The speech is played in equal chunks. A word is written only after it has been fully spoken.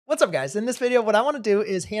What's up, guys? In this video, what I want to do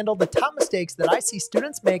is handle the top mistakes that I see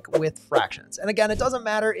students make with fractions. And again, it doesn't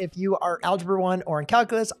matter if you are Algebra 1 or in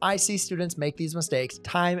Calculus, I see students make these mistakes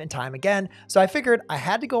time and time again. So I figured I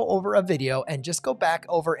had to go over a video and just go back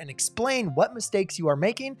over and explain what mistakes you are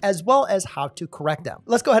making, as well as how to correct them.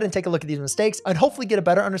 Let's go ahead and take a look at these mistakes and hopefully get a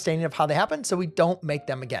better understanding of how they happen so we don't make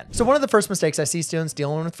them again. So one of the first mistakes I see students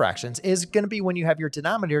dealing with fractions is going to be when you have your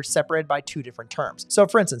denominator separated by two different terms. So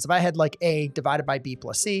for instance, if I had like a divided by b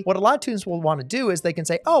plus c, what a lot of students will want to do is they can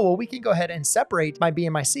say, oh, well, we can go ahead and separate my b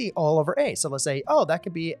and my c all over a. So let's say, oh, that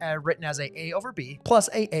could be written as a over b plus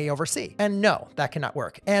a over c. And no, that cannot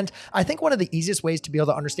work. And I think one of the easiest ways to be able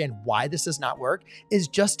to understand why this does not work is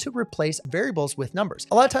just to replace variables with numbers.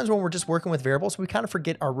 A lot of times when we're just working with variables, we kind of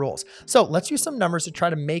forget our rules. So let's use some numbers to try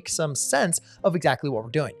to make some sense of exactly what we're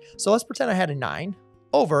doing. So let's pretend I had a 9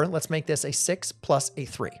 over, let's make this a 6 plus a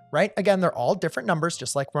 3, right? Again, they're all different numbers,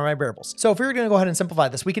 just like for my variables. So if we were going to go ahead and simplify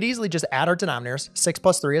this, we could easily just add our denominators. 6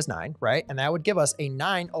 plus 3 is 9, right? And that would give us a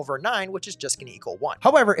 9 over 9, which is just going to equal 1.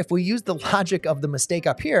 However, if we use the logic of the mistake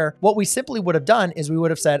up here, what we simply would have done is we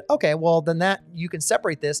would have said, okay, well, then that you can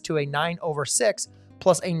separate this to a 9 over 6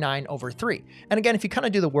 plus a 9 over 3. And again, if you kind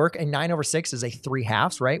of do the work, a 9 over 6 is a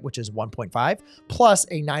 3/2, right? Which is 1.5 plus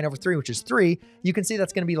a 9 over 3, which is 3. You can see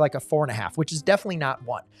that's going to be like a 4.5, which is definitely not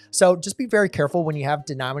 1. So just be very careful when you have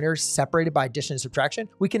denominators separated by addition and subtraction.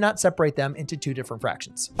 We cannot separate them into two different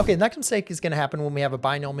fractions. Okay, the next mistake is going to happen when we have a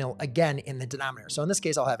binomial again in the denominator. So in this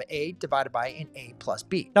case, I'll have a divided by an a plus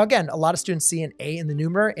b. Now again, a lot of students see an a in the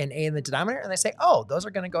numerator and a in the denominator, and they say, oh, those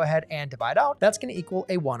are going to go ahead and divide out. That's going to equal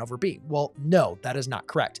a 1 over b. Well, no, that is not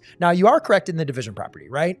correct. Now you are correct in the division property,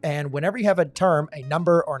 right? And whenever you have a term, a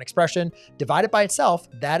number or an expression divided by itself,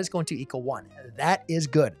 that is going to equal 1. That is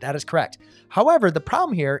good. That is correct. However, the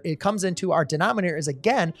problem here, it comes into our denominator is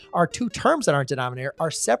again, our two terms in our denominator are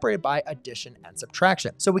separated by addition and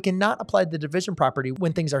subtraction. So we cannot apply the division property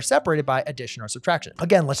when things are separated by addition or subtraction.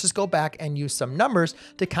 Again, let's just go back and use some numbers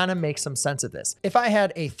to kind of make some sense of this. If I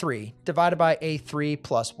had a 3 divided by a 3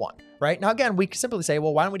 plus 1, right? Now, again, we can simply say,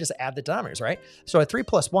 well, why don't we just add the denominators, right? So a 3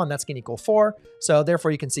 plus 1, that's going to equal 4. So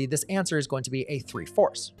therefore, you can see this answer is going to be a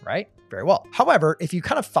 3/4, right? Very well. However, if you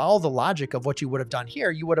kind of follow the logic of what you would have done here,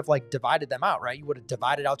 you would have like divided them out, right? You would have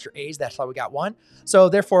divided out your a's. That's how we got 1. So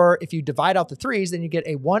therefore, if you divide out the 3's, then you get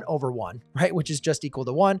a 1 over 1, right? Which is just equal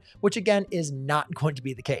to 1, which again is not going to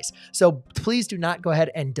be the case. So please do not go ahead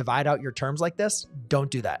and divide out your terms like this. Don't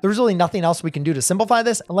do that. There's really nothing else we can do to simplify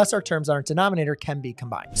this unless our terms on our denominator can be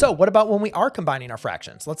combined. So what about when we are combining our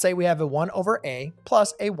fractions? Let's say we have a 1 over a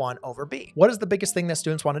plus a 1 over b. What is the biggest thing that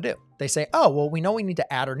students want to do? They say, oh, well, we know we need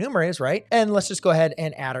to add our numerators, right? And let's just go ahead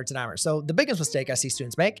and add our denominator. So the biggest mistake I see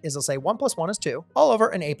students make is they'll say 1 plus 1 is 2 all over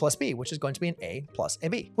an a plus b, which is going to be an a plus a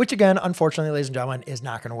b, which again, unfortunately, ladies and gentlemen, is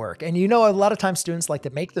not going to work. And you know, a lot of times students like to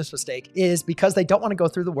make this mistake is because they don't want to go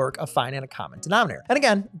through the work of finding a common denominator. And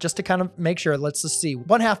again, just to kind of make sure, let's just see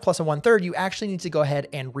 1/2 plus a 1/3, you actually need to go ahead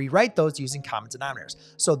and rewrite those using common denominators.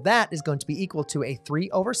 So that is going to be equal to a 3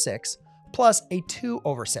 over 6 plus a 2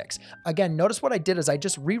 over 6. Again, notice what I did is I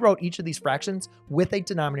just rewrote each of these fractions with a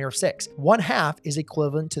denominator of 6. 1/2 is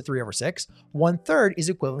equivalent to 3 over 6. 1/3 is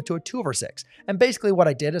equivalent to a 2 over 6. And basically what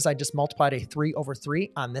I did is I just multiplied a 3 over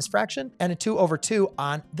 3 on this fraction and a 2 over 2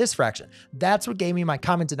 on this fraction. That's what gave me my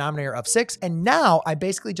common denominator of 6. And now I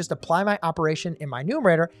basically just apply my operation in my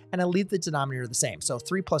numerator and I leave the denominator the same. So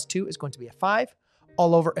 3 plus 2 is going to be a 5.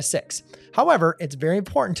 All over a 6. However, it's very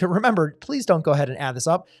important to remember, please don't go ahead and add this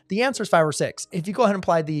up. The answer is 5 or 6. If you go ahead and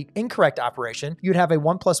apply the incorrect operation, you'd have a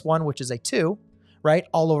 1 plus 1, which is a 2, right?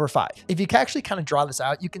 All over 5. If you can actually kind of draw this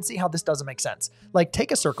out, you can see how this doesn't make sense. Like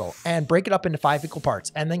take a circle and break it up into 5 equal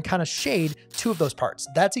parts and then kind of shade 2 of those parts.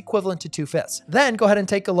 That's equivalent to 2/5. Then go ahead and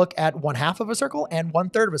take a look at 1/2 of a circle and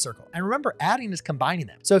 1/3 of a circle. And remember, adding is combining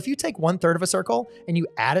them. So if you take 1/3 of a circle and you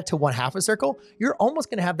add it to 1/2 a circle, you're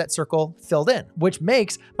almost going to have that circle filled in, which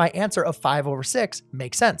makes my answer of 5 over 6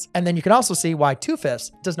 make sense. And then you can also see why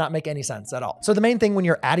 2/5 does not make any sense at all. So the main thing when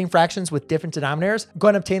you're adding fractions with different denominators, go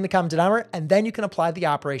ahead and obtain the common denominator, and then you can apply the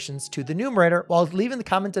operations to the numerator while leaving the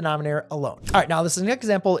common denominator alone. All right, now this next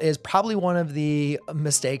example is probably one of the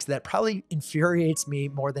mistakes that probably infuriates me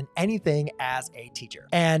more than anything as a teacher.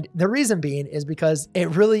 And the reason being is because it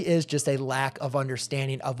really is just a lack of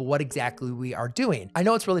understanding of what exactly we are doing. I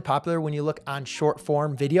know it's really popular when you look on short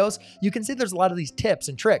form videos, you can see there's a lot of these tips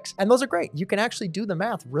and tricks, and those are great. You can actually do the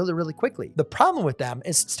math really, really quickly. The problem with them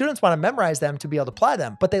is students want to memorize them to be able to apply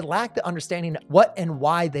them, but they lack the understanding what and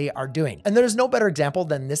why they are doing. And there's no better better example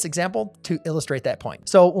than this example to illustrate that point.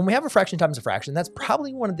 So when we have a fraction times a fraction, that's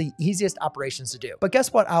probably one of the easiest operations to do. But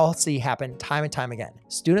guess what I'll see happen time and time again?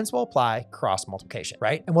 Students will apply cross multiplication,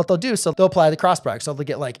 right? And what they'll do, so they'll apply the cross product. So they'll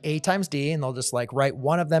get like A times D, and they'll just like write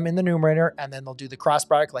one of them in the numerator, and then they'll do the cross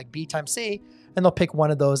product like B times C, and they'll pick one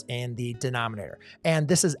of those in the denominator. And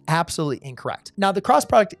this is absolutely incorrect. Now, the cross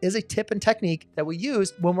product is a tip and technique that we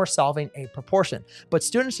use when we're solving a proportion, but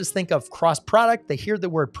students just think of cross product, they hear the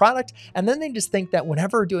word product, and then they just think that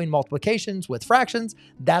whenever we're doing multiplications with fractions,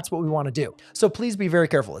 that's what we want to do. So please be very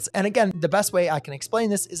careful. And again, the best way I can explain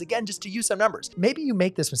this is, again, just to use some numbers. Maybe you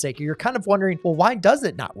make this mistake, or you're kind of wondering, well, why does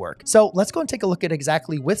it not work? So let's go and take a look at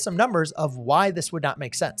exactly with some numbers of why this would not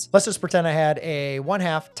make sense. Let's just pretend I had a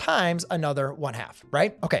 1/2 times another 1/2,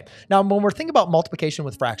 right? Okay. Now, when we're thinking about multiplication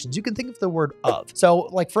with fractions, you can think of the word of. So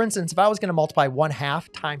like, for instance, if I was going to multiply 1/2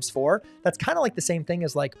 times 4, that's kind of like the same thing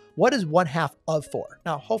as like, what is 1/2 of 4?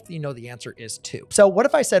 Now, hopefully you know the answer is 2. So what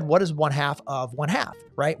if I said, what is 1/2 of 1/2,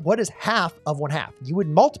 right? What is half of 1/2? You would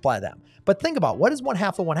multiply them. But think about, what is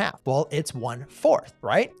 1/2 of 1/2? Well, it's 1/4,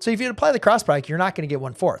 right? So if you apply the cross product, you're not going to get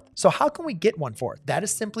 1/4. So how can we get 1/4? That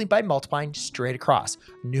is simply by multiplying straight across.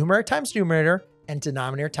 Numerator times numerator, and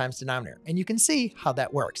denominator times denominator. And you can see how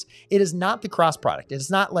that works. It is not the cross product. It is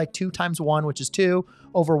not like 2 times 1, which is 2,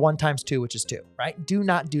 over 1 times 2, which is 2, right? Do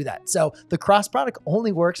not do that. So the cross product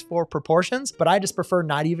only works for proportions, but I just prefer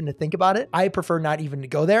not even to think about it. I prefer not even to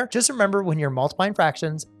go there. Just remember, when you're multiplying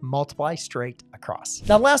fractions, multiply straight across.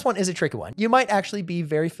 Now, the last one is a tricky one. You might actually be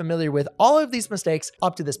very familiar with all of these mistakes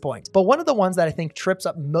up to this point, but one of the ones that I think trips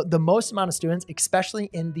up the most amount of students, especially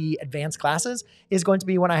in the advanced classes, is going to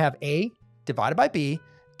be when I have A divided by B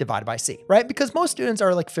divided by C, right? Because most students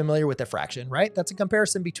are like familiar with the fraction, right? That's a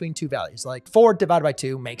comparison between two values. Like 4 divided by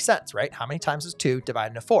 2 makes sense, right? How many times is 2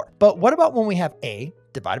 divided into 4? But what about when we have A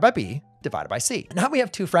divided by B divided by C? Now we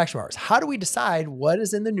have two fraction marks. How do we decide what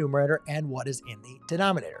is in the numerator and what is in the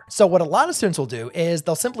denominator? So what a lot of students will do is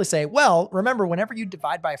they'll simply say, well, remember, whenever you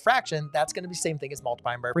divide by a fraction, that's going to be the same thing as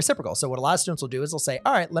multiplying by a reciprocal. So what a lot of students will do is they'll say,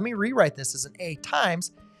 all right, let me rewrite this as an A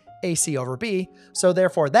times AC over B. So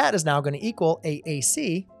therefore that is now going to equal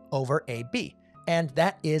AAC over AB. And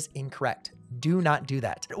that is incorrect. Do not do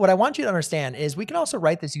that. What I want you to understand is we can also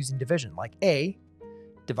write this using division, like A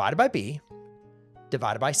divided by B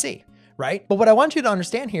divided by C, right? But what I want you to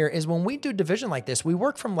understand here is when we do division like this, we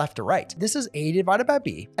work from left to right. This is A divided by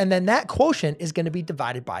B, and then that quotient is going to be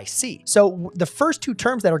divided by C. So the first two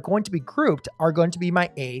terms that are going to be grouped are going to be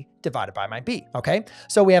my A divided by my B, okay?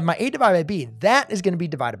 So we have my A divided by B, that is going to be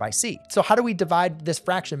divided by C. So how do we divide this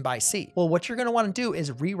fraction by C? Well, what you're going to want to do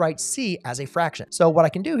is rewrite C as a fraction. So what I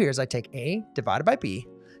can do here is I take A divided by B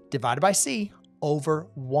divided by C over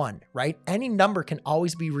 1, right? Any number can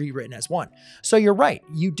always be rewritten as 1. So you're right.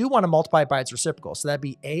 You do want to multiply it by its reciprocal. So that'd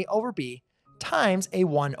be A over B times a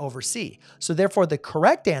 1 over C. So therefore, the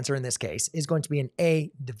correct answer in this case is going to be an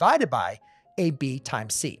A divided by AB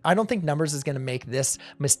times C. I don't think numbers is going to make this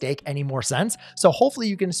mistake any more sense. So hopefully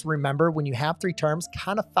you can just remember, when you have three terms,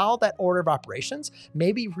 kind of follow that order of operations,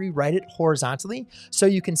 maybe rewrite it horizontally so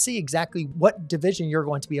you can see exactly what division you're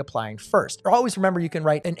going to be applying first. Or always remember, you can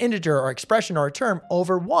write an integer or expression or a term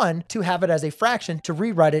over 1 to have it as a fraction to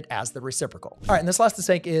rewrite it as the reciprocal. All right, and this last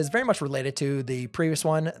mistake is very much related to the previous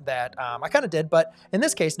one that I kind of did, but in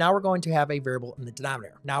this case, now we're going to have a variable in the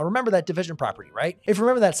denominator. Now remember that division property, right? If you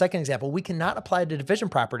remember that second example, we cannot apply the division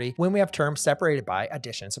property when we have terms separated by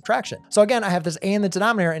addition and subtraction. So again, I have this A in the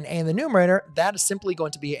denominator and A in the numerator. That is simply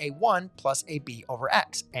going to be a 1 plus a B over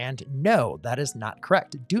X. And no, that is not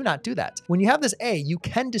correct. Do not do that. When you have this A, you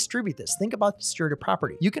can distribute this. Think about the distributive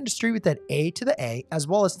property. You can distribute that A to the A as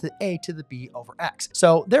well as the A to the B over X.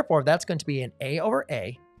 So therefore, that's going to be an A over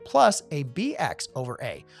A plus a bx over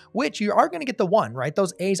a, which you are going to get the 1, right?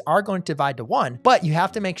 Those a's are going to divide to 1, but you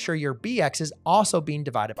have to make sure your bx is also being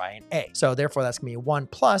divided by an a. So therefore, that's going to be 1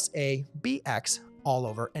 plus a bx all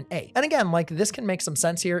over an a. And again, like, this can make some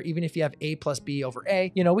sense here. Even if you have a plus b over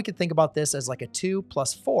a, you know, we could think about this as like a 2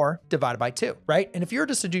 plus 4 divided by 2, right? And if you were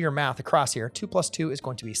just to do your math across here, 2 plus 2 is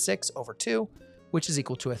going to be 6 over 2, which is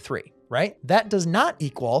equal to a 3, right? That does not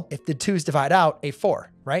equal, if the 2's divide out, a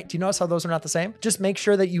 4, right? Do you notice how those are not the same? Just make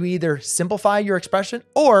sure that you either simplify your expression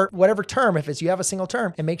or whatever term, if it's you have a single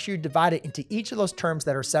term, and make sure you divide it into each of those terms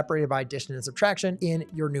that are separated by addition and subtraction in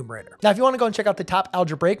your numerator. Now, if you want to go and check out the top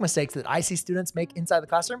algebraic mistakes that I see students make inside the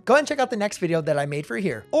classroom, go ahead and check out the next video that I made for you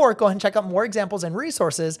here, or go ahead and check out more examples and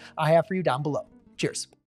resources I have for you down below. Cheers.